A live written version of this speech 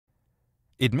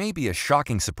It may be a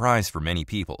shocking surprise for many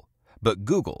people, but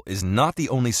Google is not the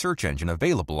only search engine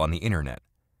available on the internet.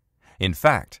 In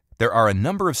fact, there are a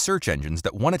number of search engines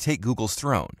that want to take Google's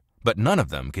throne, but none of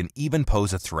them can even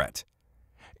pose a threat.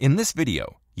 In this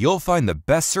video, you'll find the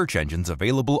best search engines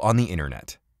available on the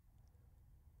internet.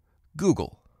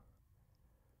 Google.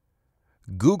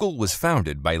 Google was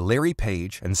founded by Larry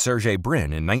Page and Sergey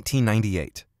Brin in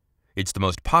 1998. It's the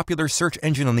most popular search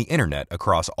engine on the internet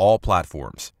across all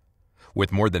platforms.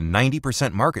 With more than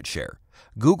 90% market share,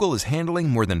 Google is handling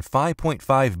more than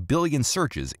 5.5 billion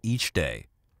searches each day.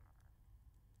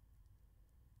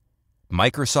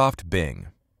 Microsoft Bing.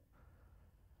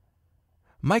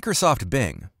 Microsoft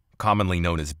Bing, commonly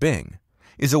known as Bing,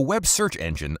 is a web search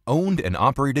engine owned and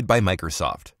operated by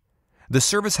Microsoft. The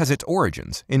service has its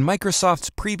origins in Microsoft's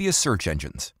previous search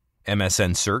engines,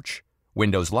 MSN Search,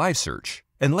 Windows Live Search,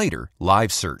 and later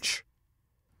Live Search.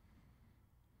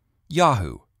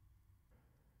 Yahoo.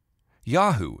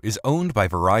 Yahoo is owned by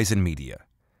Verizon Media.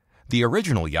 The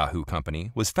original Yahoo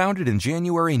company was founded in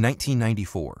January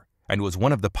 1994 and was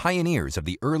one of the pioneers of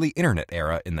the early internet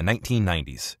era in the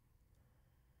 1990s.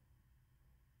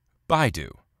 Baidu.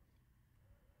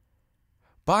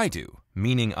 Baidu,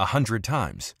 meaning 100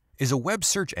 times, is a web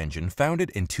search engine founded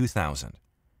in 2000.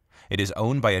 It is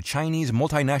owned by a Chinese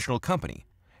multinational company,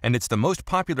 and it's the most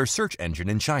popular search engine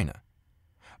in China.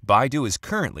 Baidu is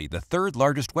currently the third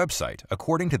largest website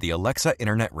according to the Alexa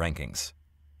Internet Rankings.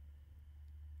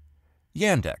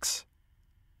 Yandex.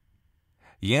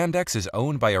 Yandex is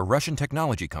owned by a Russian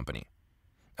technology company.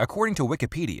 According to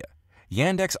Wikipedia,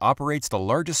 Yandex operates the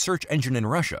largest search engine in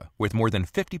Russia with more than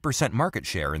 50% market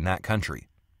share in that country.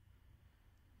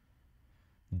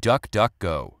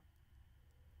 DuckDuckGo.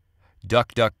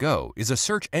 DuckDuckGo is a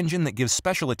search engine that gives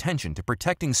special attention to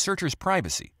protecting searchers'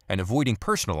 privacy and avoiding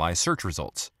personalized search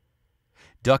results.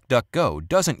 DuckDuckGo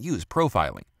doesn't use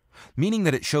profiling, meaning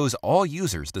that it shows all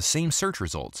users the same search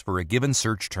results for a given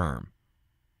search term.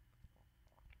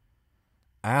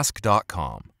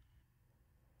 Ask.com.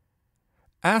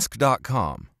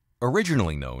 Ask.com,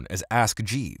 originally known as Ask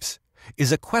Jeeves,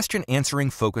 is a question-answering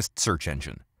focused search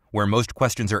engine where most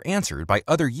questions are answered by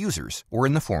other users or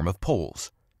in the form of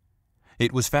polls.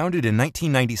 It was founded in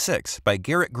 1996 by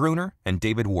Garrett Gruner and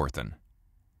David Worthen.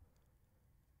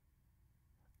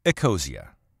 Ecosia.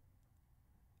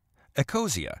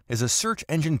 Ecosia is a search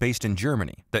engine based in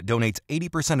Germany that donates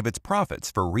 80% of its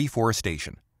profits for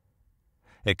reforestation.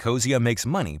 Ecosia makes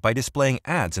money by displaying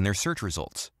ads in their search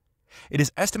results. It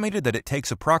is estimated that it takes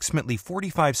approximately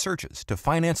 45 searches to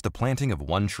finance the planting of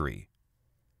one tree.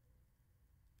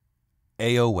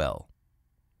 AOL.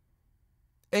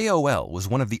 AOL was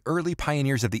one of the early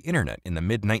pioneers of the internet in the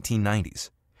mid-1990s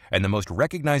and the most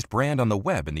recognized brand on the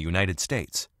web in the United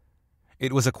States.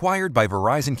 It was acquired by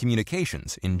Verizon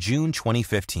Communications in June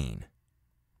 2015.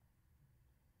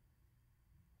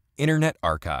 Internet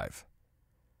Archive.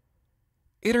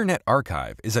 Internet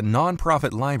Archive is a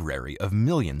non-profit library of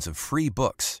millions of free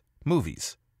books,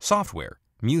 movies, software,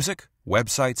 music,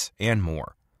 websites, and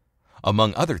more.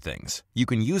 Among other things, you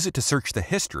can use it to search the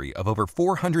history of over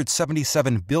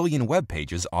 477 billion web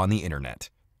pages on the internet.